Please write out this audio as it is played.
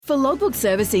For logbook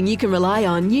servicing you can rely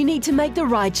on, you need to make the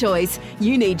right choice.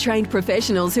 You need trained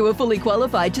professionals who are fully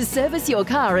qualified to service your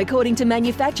car according to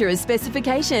manufacturer's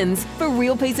specifications. For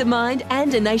real peace of mind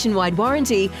and a nationwide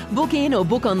warranty, book in or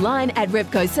book online at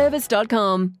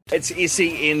repcoservice.com. It's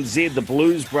SENZ, the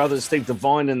Blues Brothers, Steve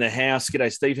Devine in the house. G'day,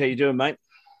 Steve. How you doing, mate?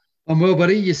 I'm well,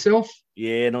 buddy. Yourself?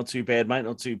 Yeah, not too bad, mate.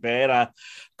 Not too bad.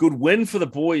 Good win for the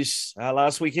boys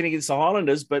last weekend against the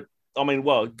Highlanders, but I mean,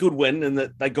 well, good win in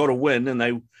that they got a win and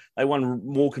they won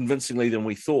more convincingly than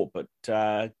we thought. But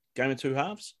game of two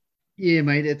halves. Yeah,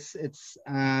 mate. It's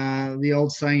the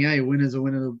old saying, "Hey, a win is a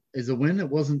win is a win." It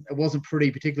wasn't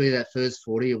pretty, particularly that first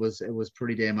 40. It was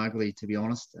pretty damn ugly, to be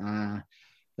honest.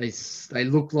 They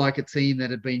looked like a team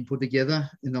that had been put together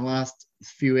in the last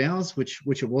few hours, which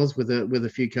it was with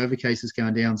a few COVID cases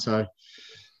going down. So.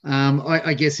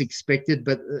 I guess expected,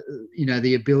 but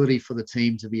the ability for the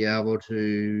team to be able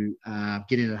to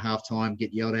get in at halftime,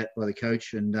 get yelled at by the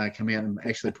coach, and come out and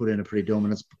actually put in a pretty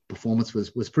dominant performance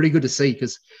was pretty good to see.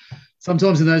 Because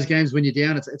sometimes in those games when you're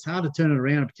down, it's hard to turn it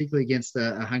around, particularly against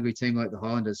a hungry team like the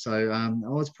Highlanders. So I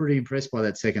was pretty impressed by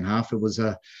that second half. It was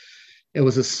a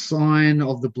sign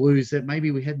of the Blues that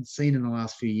maybe we hadn't seen in the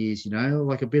last few years.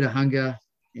 Like a bit of hunger,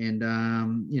 and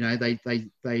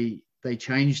they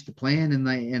changed the plan and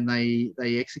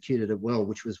they executed it well,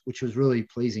 which was really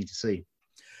pleasing to see.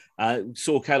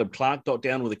 Saw Caleb Clark got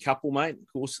down with a couple, mate, of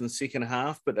course, in the second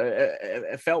half, but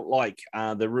it felt like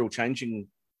the real changing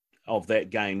of that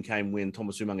game came when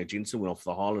Thomas Umaga-Jensen went off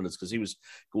the Highlanders, because he was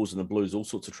causing the Blues all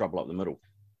sorts of trouble up the middle.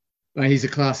 He's a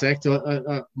class act.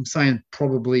 I'm saying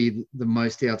probably the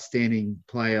most outstanding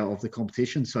player of the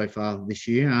competition so far this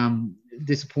year.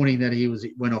 Disappointing that he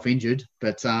went off injured,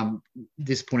 but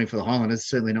disappointing for the Highlanders.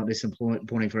 Certainly not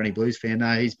disappointing for any Blues fan.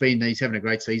 He's having a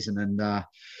great season, and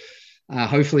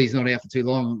hopefully he's not out for too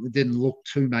long. It didn't look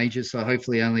too major, so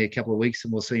hopefully only a couple of weeks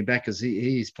and we'll see him back, because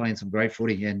he's playing some great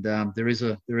footy, and there is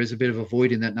a bit of a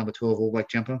void in that number 12 All Black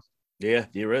jumper. Yeah,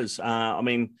 there is. I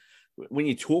mean, when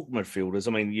you talk midfielders,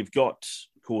 I mean, you've got,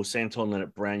 of course, Anton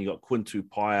Leonard-Brown, you've got Quinn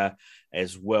Tupaia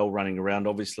as well running around.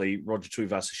 Obviously, Roger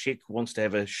Tuivasa-Sheck wants to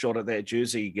have a shot at that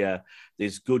jersey.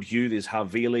 There's Goodhue, there's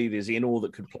Havili, there's Enor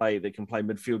that can play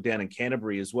midfield down in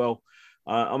Canterbury as well.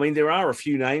 I mean, there are a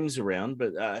few names around,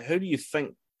 but who do you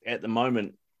think at the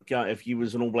moment, if you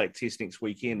was an All Black test next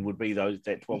weekend, would be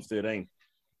that 12-13?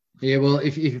 Yeah, well,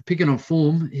 if you're picking on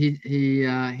form, he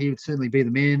would certainly be the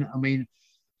man. I mean,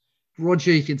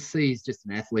 Roger, you can see he's just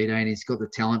an athlete, and he's got the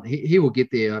talent. He will get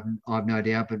there, I've no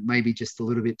doubt, but maybe just a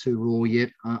little bit too raw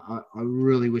yet. I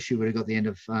really wish he would have got the end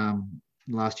of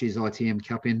last year's ITM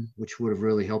Cup in, which would have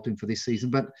really helped him for this season.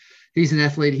 But he's an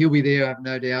athlete. He'll be there, I've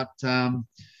no doubt.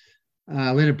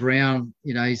 Leonard Brown,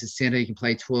 he's a centre. He can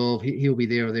play 12. He'll be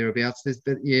there or thereabouts.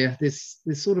 There's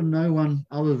sort of no one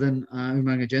other than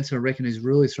Umaga-Jensen, I reckon, who's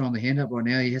really throwing the hand up right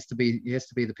now. He has to be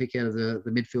the pick out of the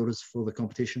midfielders for the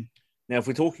competition. Now, if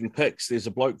we're talking picks, there's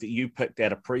a bloke that you picked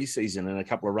out of pre-season and a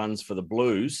couple of runs for the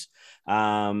Blues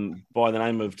by the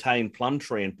name of Tane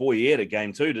Plumtree. And boy, he had a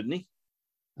game too, didn't he?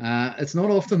 It's not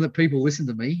often that people listen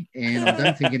to me, and I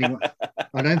don't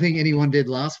think anyone did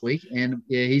last week. And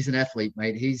yeah, he's an athlete,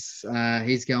 mate. He's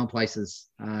going places.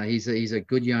 He's a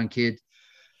good young kid.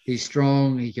 He's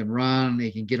strong. He can run.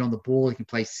 He can get on the ball. He can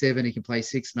play 7. He can play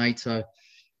 6 and 8. So,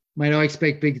 mate, I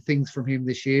expect big things from him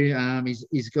this year.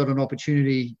 He's got an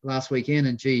opportunity last weekend,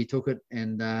 and he took it.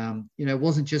 And it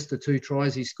wasn't just the 2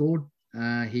 tries he scored.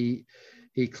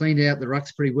 He cleaned out the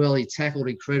rucks pretty well. He tackled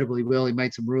incredibly well. He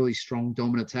made some really strong,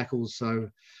 dominant tackles. So,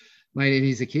 mate,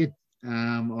 he's a kid.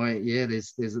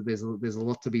 There's a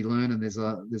lot to be learned, and there's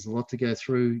a lot to go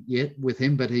through yet with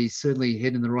him. But he's certainly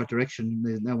heading in the right direction.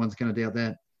 No one's going to doubt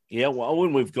that. Yeah, well,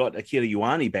 when we've got Akira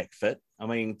Ioane back fit, I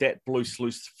mean, that loose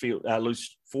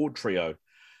forward trio,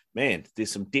 man,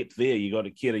 there's some depth there. You got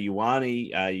Akira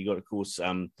Ioane, you got, of course,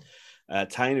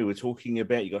 Tane, who we're talking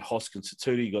about. You got Hoskins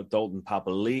Satutu, you got Dalton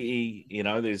Papali'i.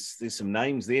 There's some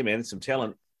names there, man. There's some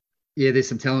talent. Yeah, there's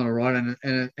some talent, all right,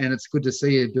 and it's good to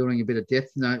see you building a bit of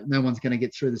depth. No one's going to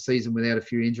get through the season without a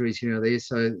few injuries here or there.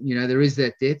 So there is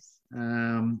that depth,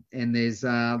 and there's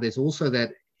also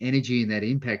that energy and that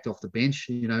impact off the bench.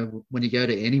 When you go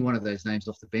to any one of those names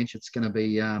off the bench, it's going to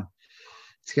be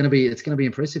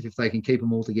impressive if they can keep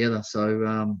them all together.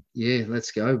 So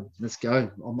let's go.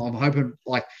 I'm hoping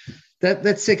like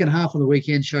that second half of the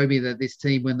weekend showed me that this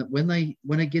team,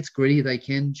 when it gets gritty, they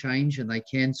can change and they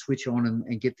can switch on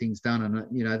and get things done. And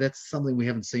that's something we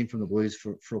haven't seen from the Blues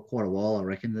for quite a while. I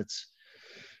reckon that's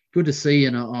good to see.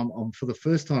 And I'm for the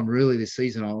first time really this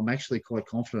season, I'm actually quite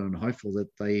confident and hopeful that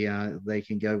they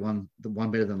can go one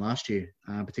better than last year,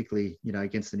 particularly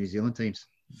against the New Zealand teams,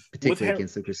 particularly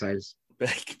against the Crusaders.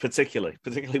 particularly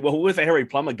well with Harry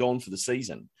Plummer gone for the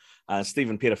season.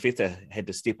 Stephen Perofeta had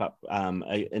to step up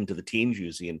into the 10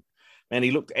 jersey, and man,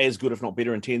 he looked as good, if not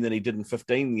better, in 10 than he did in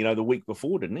 15. The week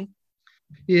before, didn't he?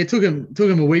 Yeah, it took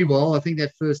him a wee while. I think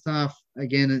that first half,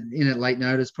 again, in at late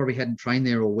notice, probably hadn't trained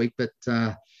there all week, but came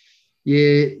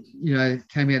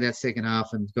out that second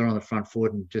half and got on the front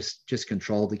foot and just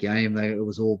controlled the game. It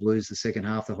was all Blues the second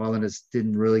half. The Highlanders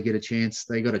didn't really get a chance.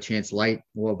 They got a chance late,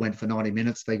 or went for 90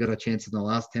 minutes. They got a chance in the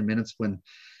last 10 minutes when,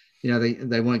 they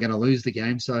weren't going to lose the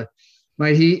game. So,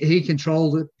 mate, he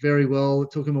controlled it very well. It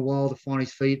took him a while to find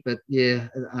his feet, but yeah,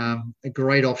 a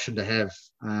great option to have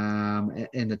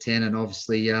in the 10. And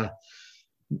obviously,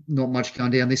 not much going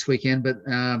down this weekend, but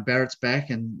Barrett's back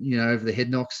and, over the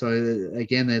head knock. So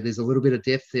again, there's a little bit of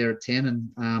depth there at 10,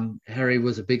 and Harry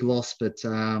was a big loss, but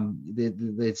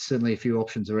there's certainly a few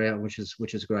options around, which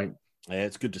is great. Yeah,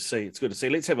 it's good to see.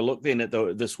 Let's have a look then at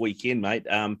this weekend, mate.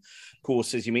 Of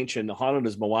course, as you mentioned, the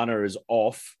Highlanders Moana is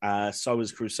off. So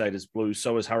is Crusaders Blues.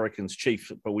 So is Hurricanes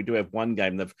Chiefs. But we do have one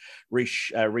game. They've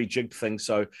rejigged things.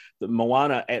 So the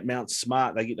Moana at Mount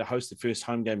Smart, they get to host the first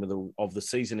home game of the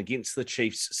season against the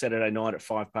Chiefs Saturday night at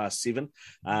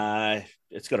 7:05.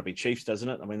 It's got to be Chiefs, doesn't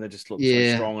it? I mean, they just look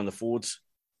so strong on the forwards.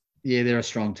 Yeah, they're a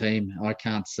strong team. I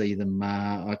can't see them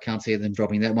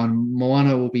dropping that one.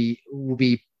 Moana will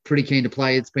be pretty keen to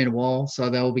play. It's been a while, so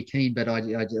they'll be keen, but I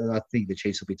think the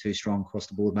Chiefs will be too strong across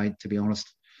the board, mate, to be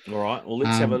honest. All right. Well,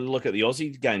 let's have a look at the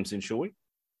Aussie games then, shall we?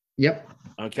 Yep.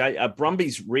 Okay.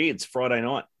 Brumbies Reds Friday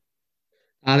night.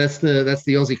 That's the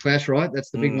Aussie clash, right?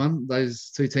 That's the big one. Those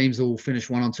two teams will finish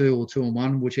 1-2 or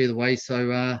 2-1, which either way.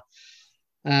 So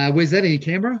where's that, in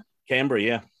Canberra? Canberra,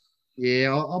 yeah. Yeah,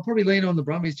 I'll probably lean on the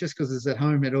Brumbies just because it's at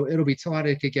home. It'll be tight.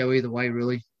 It could go either way,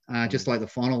 really. Just like the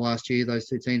final last year, those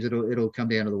two teams, it'll come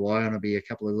down to the wire, and it'll be a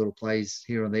couple of little plays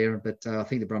here and there. But I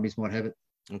think the Brumbies might have it.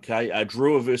 Okay,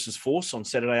 Drua versus Force on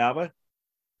Saturday, Arvo.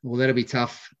 Well, that'll be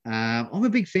tough. I'm a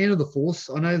big fan of the Force.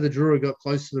 I know the Drua got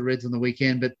close to the Reds on the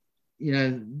weekend, but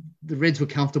the Reds were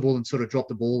comfortable and sort of dropped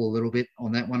the ball a little bit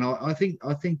on that one. I think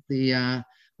the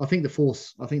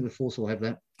Force will have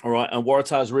that. All right, and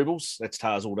Waratahs Rebels. That's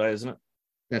Tars all day, isn't it?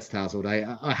 That's Tars all day.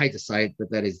 I hate to say it,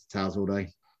 but that is Tars all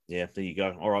day. Yeah, there you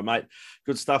go. All right, mate.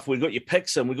 Good stuff. We got your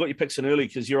picks in early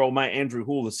because your old mate Andrew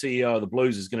Hall, the CEO of the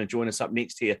Blues, is going to join us up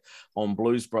next here on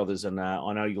Blues Brothers, and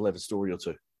I know you'll have a story or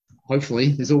two.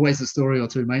 Hopefully, there's always a story or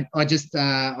two, mate. I just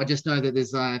know that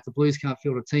there's if the Blues can't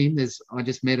field a team, I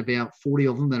just met about 40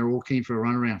 of them that are all keen for a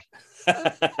run around.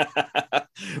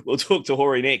 We'll talk to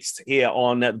Hori next here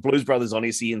on Blues Brothers on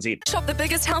SENZ. Shop the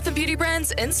biggest health and beauty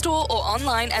brands in store or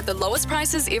online at the lowest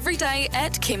prices every day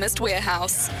at Chemist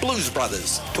Warehouse. Blues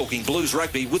Brothers, talking Blues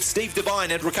rugby with Steve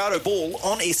Devine and Ricardo Ball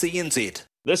on SENZ.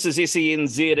 This is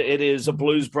SENZ. It is a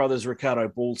Blues Brothers, Ricardo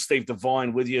Ball, Steve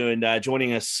Devine with you, and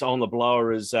joining us on the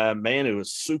blower is a man who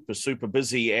is super, super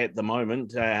busy at the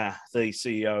moment, the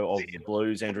CEO of the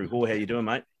Blues, Andrew Hall. How you doing,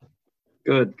 mate?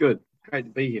 Good. Great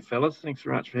to be here, fellas. Thanks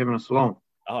very much for having us along.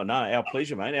 Oh, no, our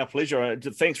pleasure, mate. Our pleasure.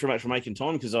 Thanks very much for making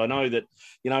time, because I know that,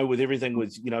 with everything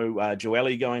with,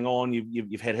 Joeli going on,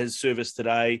 you've had his service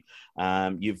today.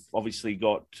 You've obviously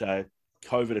got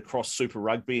COVID across Super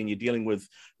Rugby, and you're dealing with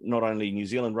not only New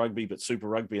Zealand rugby, but Super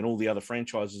Rugby and all the other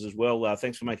franchises as well.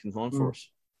 Thanks for making time for us.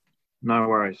 No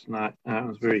worries. No, I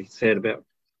was very sad about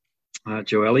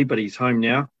Joeli, but he's home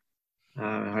now.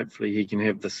 Hopefully he can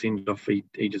have the send-off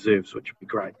he deserves, which would be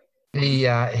great.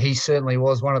 He certainly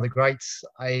was one of the greats.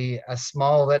 A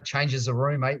smile that changes the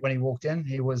room, mate. When he walked in,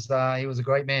 he was a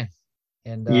great man,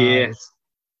 and it's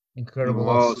incredible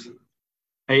loss.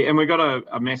 Hey, and we got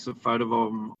a massive photo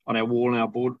of him on our wall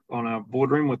on our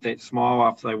boardroom with that smile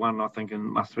after they won. I think it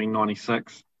must have been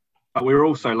 '96. But we were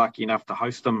also lucky enough to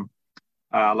host him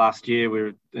last year. We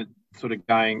were sort of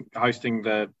hosting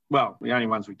the only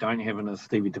ones we don't have in is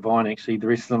Stevie Devine. Actually, the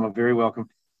rest of them are very welcome.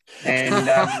 And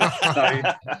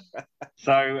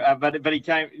but he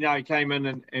came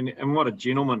in and what a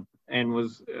gentleman, and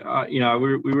was we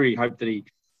really hoped that he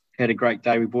had a great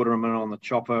day. We brought him in on the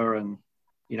chopper, and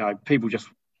people just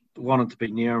wanted to be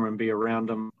near him and be around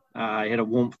him. He had a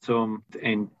warmth to him,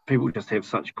 and people just have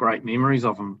such great memories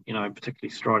of him, particularly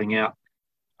striding out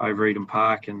over Eden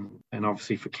Park and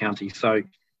obviously for county. So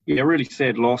a really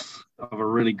sad loss of a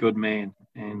really good man.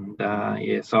 And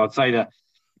so I'd say that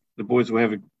the boys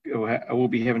will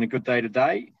be having a good day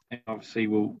today, and obviously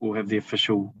we'll have the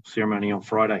official ceremony on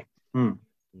Friday.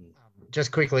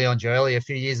 Just quickly on Joeli, a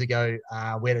few years ago,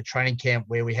 we had a training camp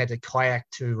where we had to kayak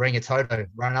to Rangitoto,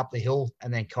 run up the hill,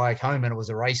 and then kayak home, and it was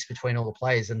a race between all the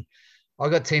players. And I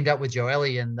got teamed up with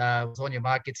Joeli, and it was on your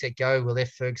mark, get set, go. We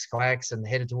left Ferg's kayaks and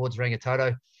headed towards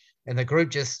Rangitoto. And the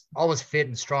group I was fit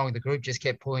and strong. The group just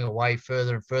kept pulling away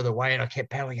further and further away. And I kept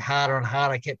paddling harder and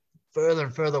harder. I kept further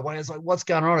and further away. It's like, what's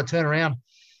going on? I turn around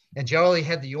and Jolie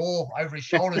had the oar over his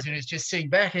shoulders and he's just sitting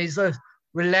back. And he's like,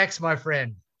 relax, my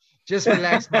friend. Just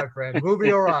relax, my friend. We'll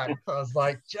be all right. I was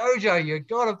like, Jojo, you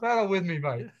got to paddle with me,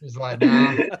 mate. He's like,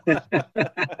 nah.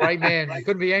 Great man. You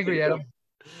couldn't be angry at him.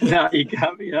 No, you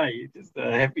can't be. No, you're just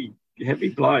a happy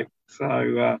bloke.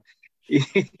 So,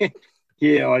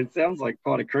 yeah, it sounds like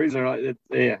quite a cruiser. Right?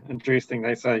 Interesting.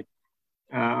 They say,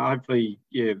 hopefully,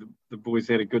 the boys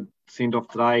had a good send off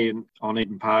today on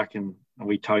Eden Park, and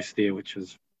we toast there, which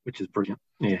is brilliant.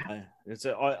 Yeah.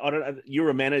 You're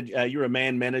a manager. You're a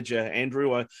man manager,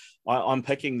 Andrew. I'm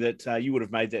picking that you would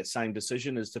have made that same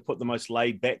decision, as to put the most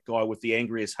laid back guy with the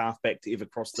angriest halfback to ever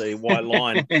cross the white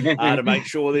line to make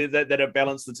sure that it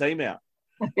balanced the team out.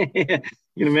 Yeah.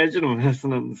 You can imagine them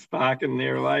listening and sparking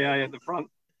there away at the front,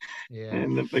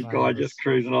 and the big guy just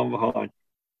cruising on behind.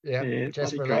 Yeah,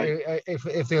 just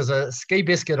if there was a ski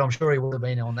biscuit, I'm sure he would have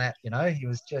been on that. He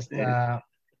was just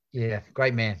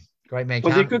great man. Great man.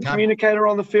 Was he a good communicator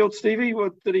on the field, Stevie?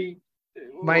 What did he?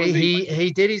 Mate,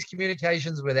 he did his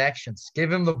communications with actions.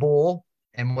 Give him the ball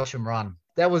and watch him run.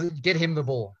 That was get him the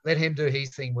ball. Let him do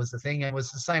his thing was the thing. And it was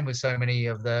the same with so many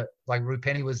of like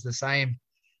Rupeni was the same.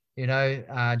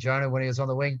 Jonah, when he was on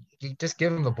the wing, you just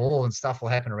give him the ball and stuff will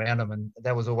happen around him. And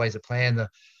that was always a plan.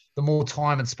 The more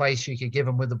time and space you could give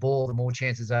him with the ball, the more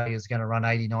chances are he was going to run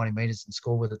 80, 90 meters and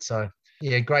score with it. So,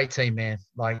 yeah, great team, man.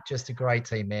 Like, just a great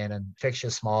team, man. And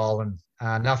infectious smile,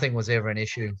 and nothing was ever an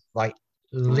issue. Like,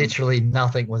 literally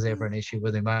nothing was ever an issue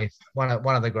with him, mate. One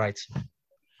of the greats.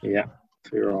 Yeah,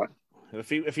 you're right. If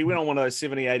he went on one of those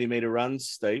 70, 80-meter runs,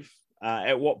 Steve,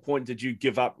 at what point did you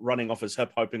give up running off his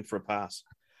hip hoping for a pass?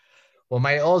 Well,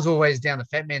 mate, I was always down the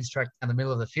fat man's track down the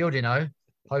middle of the field,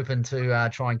 hoping to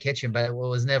try and catch him, but it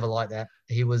was never like that.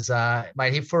 He was,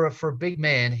 for a big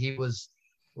man, he was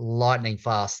lightning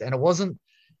fast, and it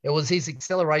was his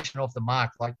acceleration off the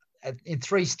mark. Like in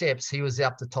 3 steps, he was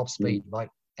up to top speed. Like,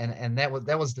 and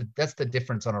that's the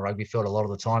difference on a rugby field a lot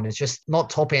of the time. It's just not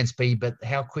top end speed, but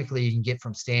how quickly you can get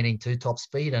from standing to top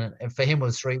speed. And for him, it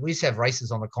was 3. We used to have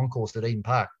races on the concourse at Eden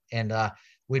Park, and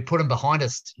we'd put him behind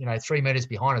us, 3 meters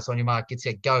behind us. On your mark, get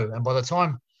set, go. And by the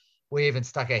time we even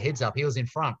stuck our heads up, he was in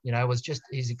front. It was just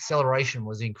his acceleration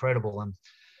was incredible. And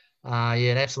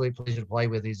an absolute pleasure to play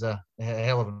with. He's a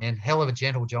hell of a man, hell of a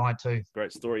gentle giant too.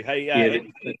 Great story. Hey,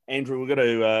 Andrew,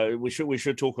 we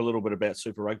should talk a little bit about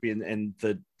Super Rugby and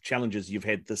the challenges you've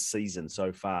had this season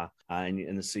so far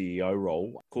in the CEO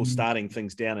role. Of course, starting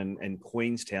things down in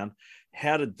Queenstown.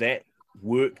 How did that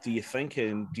work, do you think?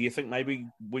 And do you think maybe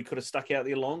we could have stuck out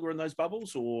there longer in those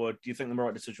bubbles, or do you think the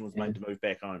right decision was made to move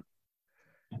back home?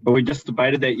 Well, we just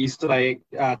debated that today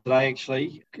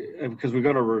actually, because we've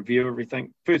got to review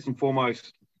everything. First and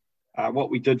foremost, what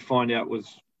we did find out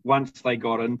was once they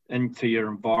got into your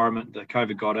environment, the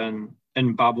COVID got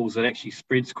in bubbles, it actually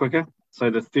spreads quicker. So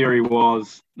the theory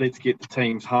was, let's get the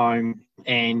teams home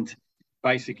and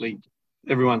basically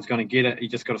everyone's going to get it. You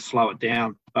just got to slow it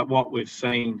down. But what we've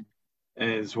seen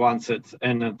is once it's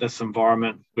in this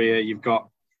environment where you've got,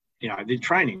 they're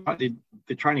training, right?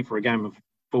 They're training for a game of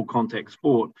full contact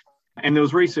sport. And there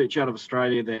was research out of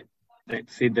Australia that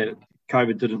said that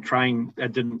COVID didn't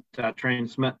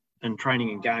transmit in training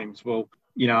and games. Well,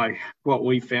 what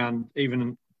we found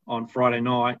even on Friday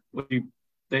night,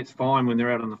 that's fine when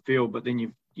they're out on the field, but then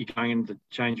you're going into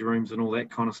changing rooms and all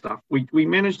that kind of stuff. We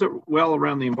managed it well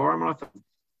around the environment, I think.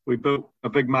 We built a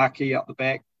big marquee up the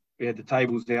back. We had the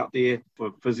tables out there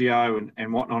for physio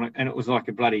and whatnot, and it was like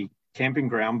a bloody camping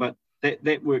ground, but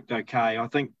that worked okay. I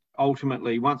think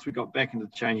ultimately, once we got back into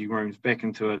the changing rooms, back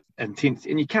into it intense,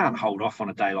 and you can't hold off on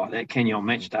a day like that, can you, on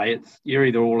match day? You're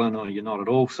either all in or you're not at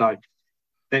all. So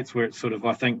that's where it's sort of,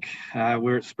 I think,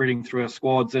 where it's spreading through our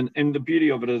squads. And the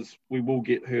beauty of it is we will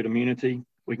get herd immunity.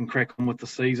 We can crack on with the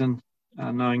season,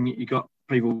 knowing that you got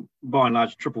people by and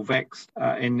large triple vaxxed,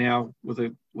 and now with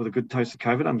a good dose of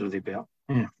COVID under their belt.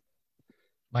 Yeah.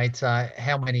 Mate,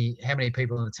 how many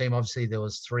people in the team? Obviously, there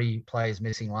was 3 players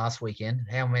missing last weekend.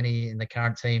 How many in the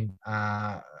current team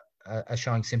are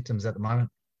showing symptoms at the moment?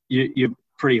 You're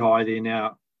pretty high there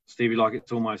now, Stevie. Like,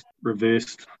 it's almost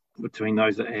reversed between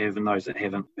those that have and those that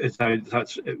haven't. So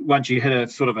once you hit a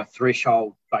sort of a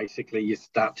threshold, basically, you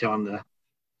start telling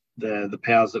the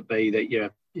powers that be that you're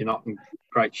not in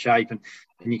great shape. And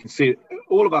you can see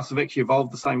all of us have actually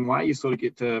evolved the same way. You sort of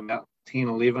get to about 10,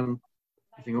 11.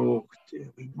 You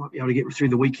think, we might be able to get through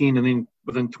the weekend, and then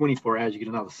within 24 hours you get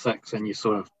another 6, and you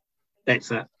sort of,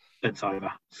 that's it, it's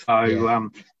over. So,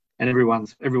 and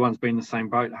everyone's been in the same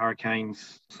boat,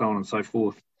 hurricanes, so on and so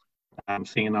forth.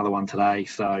 seeing another one today.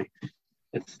 So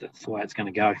that's the way it's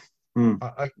going to go.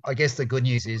 I guess the good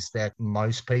news is that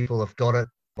most people have got it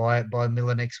by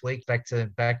Miller next week, back to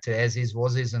as is,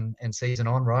 was is, and season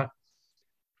on, right?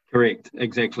 Correct,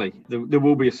 exactly. There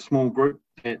will be a small group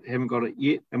that haven't got it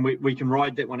yet, and we can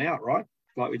ride that one out, right?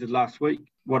 Like we did last week.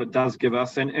 What it does give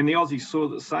us, and the Aussies saw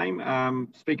the same.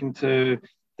 Speaking to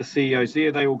the CEOs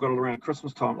there, they all got it around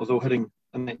Christmas time. It was all hitting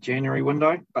in that January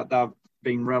window, but they've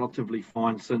been relatively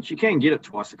fine since. You can get it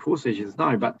twice, of course, as you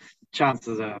know, but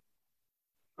chances are,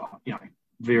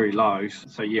 very low.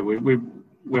 So yeah,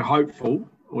 we're hopeful.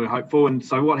 We're hopeful, and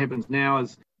so what happens now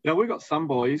is, we've got some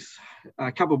boys,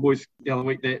 a couple of boys the other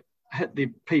week that hit their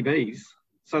PBs.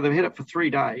 So they've had it for 3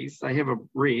 days. They have a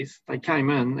rest. They came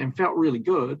in and felt really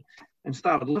good and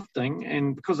started lifting.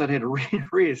 And because they'd had a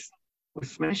rest, we're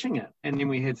smashing it. And then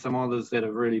we had some others that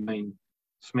have really been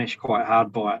smashed quite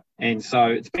hard by it. And so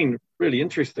it's been really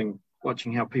interesting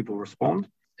watching how people respond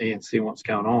and seeing what's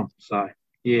going on. So,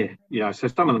 yeah, so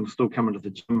some of them still come into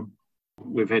the gym.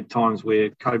 We've had times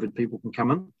where COVID people can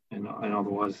come in and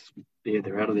otherwise,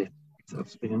 they're out of there. So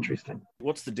it's been interesting.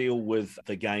 What's the deal with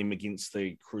the game against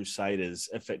the Crusaders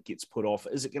if it gets put off?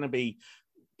 Is it going to be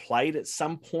played at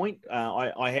some point?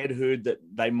 I had heard that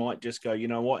they might just go, you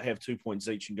know what, have 2 points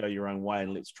each and go your own way,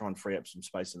 and let's try and free up some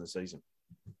space in the season.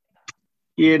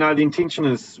 Yeah, no, the intention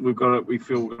is we feel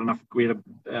we've got enough. We had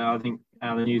I think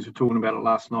the news were talking about it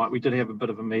last night. We did have a bit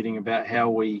of a meeting about how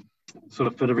we sort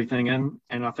of fit everything in.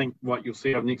 And I think what you'll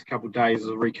see over the next couple of days is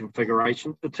a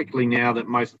reconfiguration, particularly now that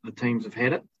most of the teams have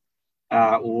had it.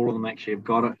 All of them actually have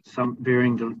got it, some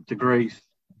varying degrees.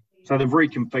 So they've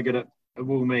reconfigured it. It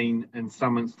will mean in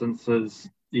some instances,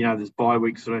 there's bye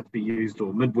weeks that have to be used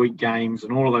or midweek games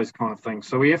and all of those kind of things.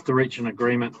 So we have to reach an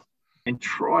agreement and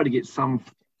try to get some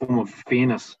form of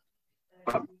fairness.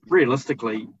 But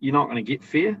realistically, you're not going to get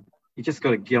fair. You just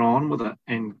got to get on with it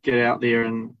and get out there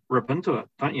and rip into it,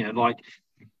 don't you? Like,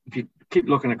 if you keep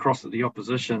looking across at the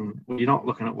opposition, well, you're not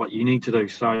looking at what you need to do.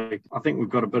 So I think we've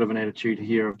got a bit of an attitude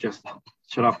here of just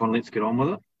shut up and let's get on with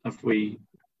it. If we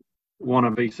want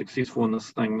to be successful in this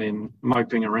thing, then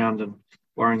moping around and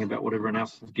worrying about what everyone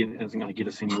else isn't going to get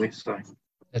us anywhere. So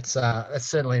that's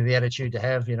certainly the attitude to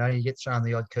have. You get thrown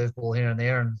the odd curveball here and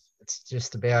there, and it's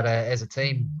just about as a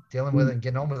team dealing with it and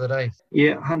getting on with it, eh?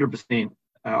 Yeah, 100%.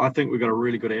 I think we've got a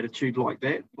really good attitude like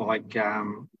that. Like,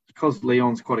 because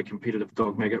Leon's quite a competitive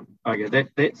dog,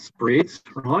 that spreads,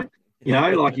 right?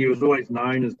 Like he was always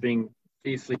known as being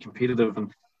fiercely competitive,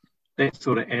 and that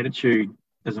sort of attitude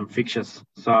is infectious.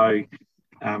 So,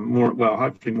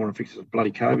 hopefully more infectious with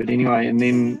bloody COVID anyway. And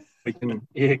then we can,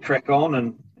 crack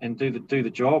on and do the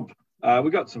job.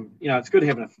 We've got some, it's good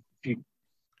having a few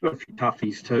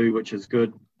toughies too, which is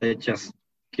good. They just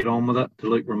get on with it, the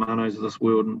Luke Romanos of this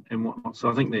world and whatnot.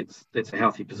 So I think that's a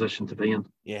healthy position to be in.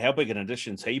 Yeah, how big an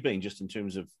addition's he been just in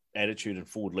terms of attitude and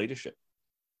forward leadership?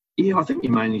 Yeah, I think you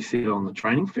mainly see it on the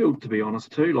training field, to be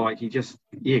honest, too. Like, he just,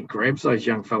 grabs those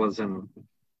young fellas and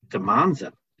demands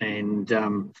it. And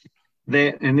and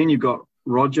then you've got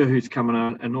Roger, who's coming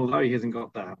on, and although he hasn't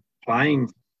got the playing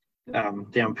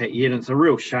down pat yet, and it's a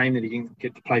real shame that he didn't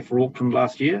get to play for Auckland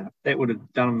last year. That would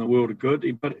have done him the world of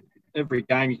good. But every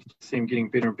game you can see him getting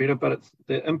better and better, but it's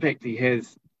the impact he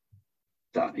has.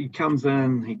 He comes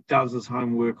in, he does his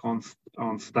homework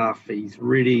on stuff, he's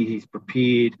ready, he's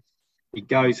prepared, he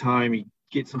goes home, he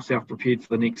gets himself prepared for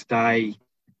the next day.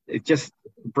 It's just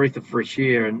a breath of fresh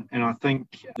air. And I think,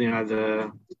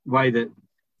 the way that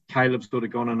Caleb's sort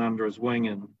of gone in under his wing,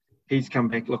 and he's come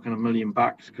back looking $1 million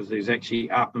because he's actually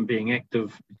up and being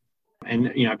active.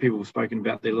 And, people have spoken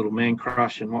about their little man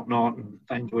crush and whatnot, and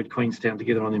they enjoyed Queenstown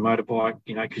together on their motorbike,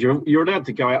 because you're allowed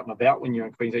to go out and about when you're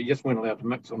in Queenstown. You just weren't allowed to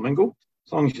mix or mingle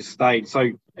as long as you stayed.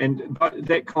 So, and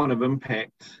that kind of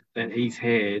impact that he's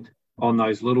had on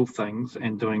those little things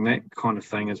and doing that kind of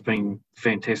thing has been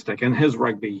fantastic. And his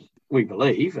rugby, we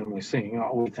believe, and we're seeing,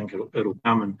 we think it'll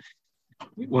come. And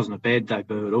it wasn't a bad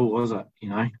debut at all, was it?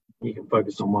 You can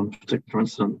focus on one particular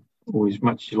incident as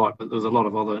much as you like, but there's a lot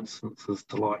of other instances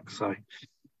to like. So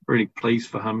really pleased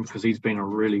for him, because he's been a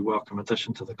really welcome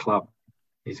addition to the club.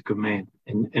 He's a good man.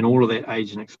 And all of that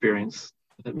age and experience,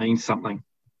 it means something,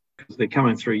 because they're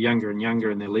coming through younger and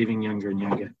younger and they're leaving younger and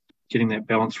younger. Getting that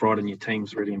balance right in your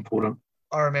team's really important.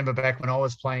 I remember back when I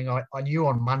was playing, I knew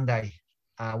on Monday,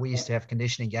 we used to have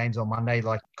conditioning games on Monday,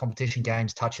 like competition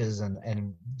games, touches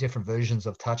and different versions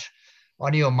of touch. I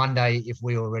knew on Monday if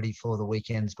we were ready for the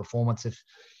weekend's performance. If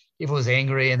it was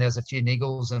angry and there was a few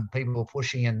niggles and people were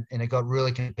pushing and it got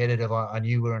really competitive, I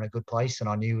knew we were in a good place, and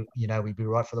I knew, we'd be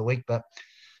right for the week. But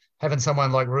having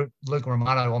someone like Luke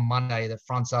Romano on Monday that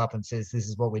fronts up and says, this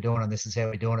is what we're doing and this is how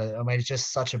we're doing it. I mean, it's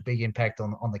just such a big impact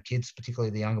on the kids,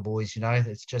 particularly the younger boys.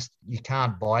 It's just, you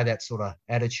can't buy that sort of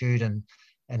attitude, and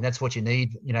that's what you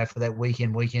need, for that week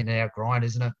in out grind,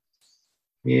 isn't it?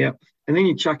 Yeah. And then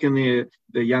you chuck in there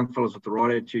the young fellas with the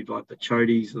right attitude, like the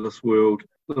Chodies of this world.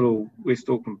 Little West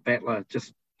Auckland battler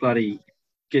just bloody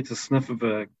gets a sniff of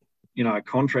a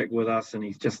contract with us, and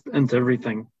he's just into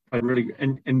everything.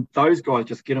 And those guys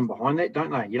just get him behind that,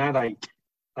 don't they?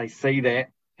 They see that,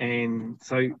 and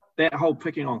so that whole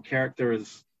picking on character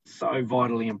is so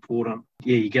vitally important.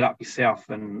 Yeah, you get up yourself,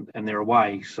 and they're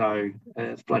away, so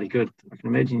it's bloody good. I can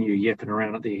imagine you yapping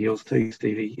around at their heels too,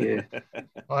 Stevie. Yeah.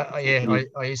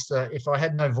 I used to. If I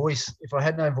had no voice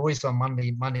on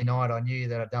Monday night, I knew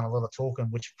that I'd done a lot of talking,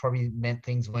 which probably meant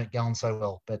things weren't going so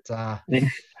well. But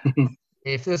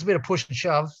if there's a bit of push and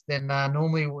shove, then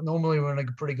normally we're in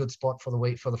a pretty good spot for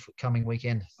the coming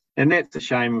weekend. And that's the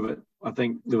shame of it. I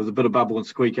think there was a bit of bubble and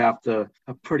squeak after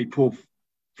a pretty poor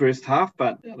first half,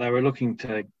 but they were looking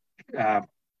to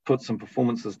put some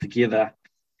performances together,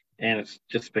 and it's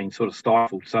just been sort of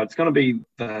stifled. So it's going to be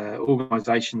the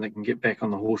organisation that can get back on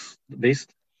the horse the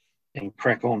best and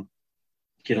crack on,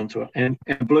 get into it. And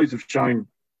Blues have shown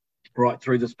right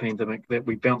through this pandemic that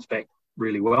we bounce back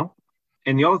really well.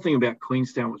 And the other thing about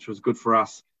Queenstown, which was good for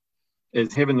us,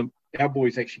 is having our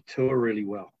boys actually tour really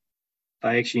well.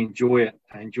 They actually enjoy it.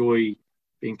 They enjoy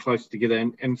being close together.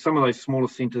 And some of those smaller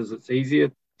centres, it's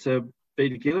easier to be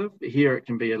together. Here, it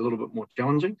can be a little bit more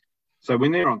challenging. So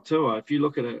when they're on tour, if you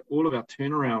look at it, all of our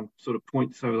turnaround sort of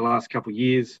points over the last couple of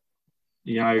years,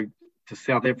 to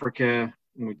South Africa,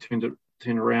 when we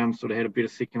turned around, sort of had a better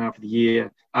second half of the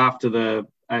year. After the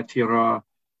Aotearoa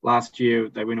last year,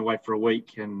 they went away for a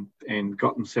week and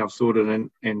got themselves sorted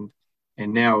and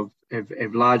now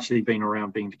have largely been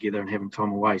around being together and having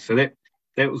time away. So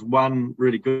that was one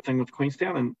really good thing with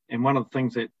Queenstown. And one of the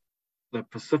things that the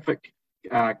Pacific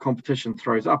competition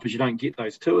throws up is you don't get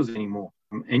those tours anymore.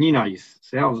 And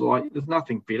yourselves, like, there's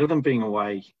nothing better than being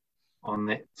away on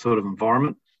that sort of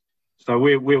environment. So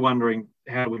we're wondering,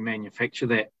 how do we manufacture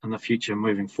that in the future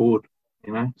moving forward?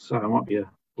 So it might be a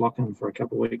lock-in for a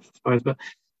couple of weeks, I suppose. But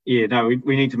yeah, no,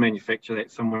 we need to manufacture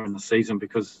that somewhere in the season,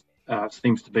 because it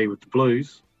seems to be with the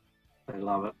Blues, they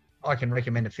love it. I can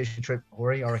recommend a fishing trip,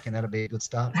 Corey. I reckon that'll be a good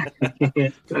start.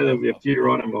 There'll be a few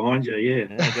right in behind you,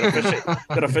 yeah.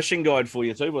 Got a fishing guide for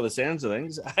you too, by the sounds of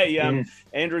things. Hey,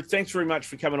 Andrew, thanks very much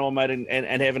for coming on, mate,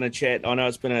 and having a chat. I know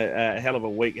it's been a hell of a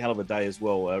week, hell of a day as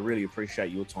well. I really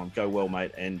appreciate your time. Go well,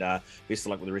 mate, and best of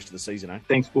luck with the rest of the season, eh?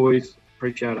 Thanks, boys.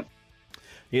 Appreciate it.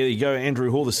 Yeah, there you go.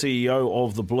 Andrew Hall, the CEO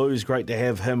of the Blues. Great to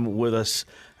have him with us,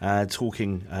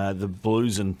 talking the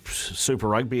Blues and Super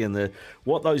Rugby and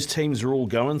what those teams are all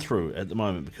going through at the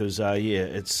moment. Because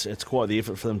it's quite the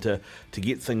effort for them to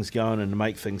get things going and to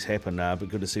make things happen. But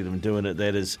good to see them doing it.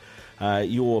 That is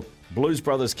your Blues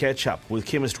Brothers catch up with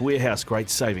Chemist Warehouse. Great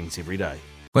savings every day.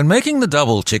 When making the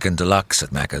double chicken deluxe at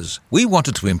Macca's, we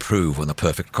wanted to improve on the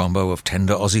perfect combo of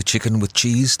tender Aussie chicken with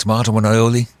cheese, tomato and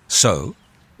aioli. So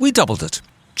we doubled it.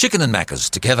 Chicken and Macca's,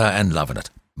 together and loving it.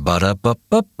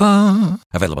 Ba-da-ba-ba-ba.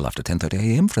 Available after 10:30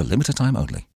 a.m. for a limited time only.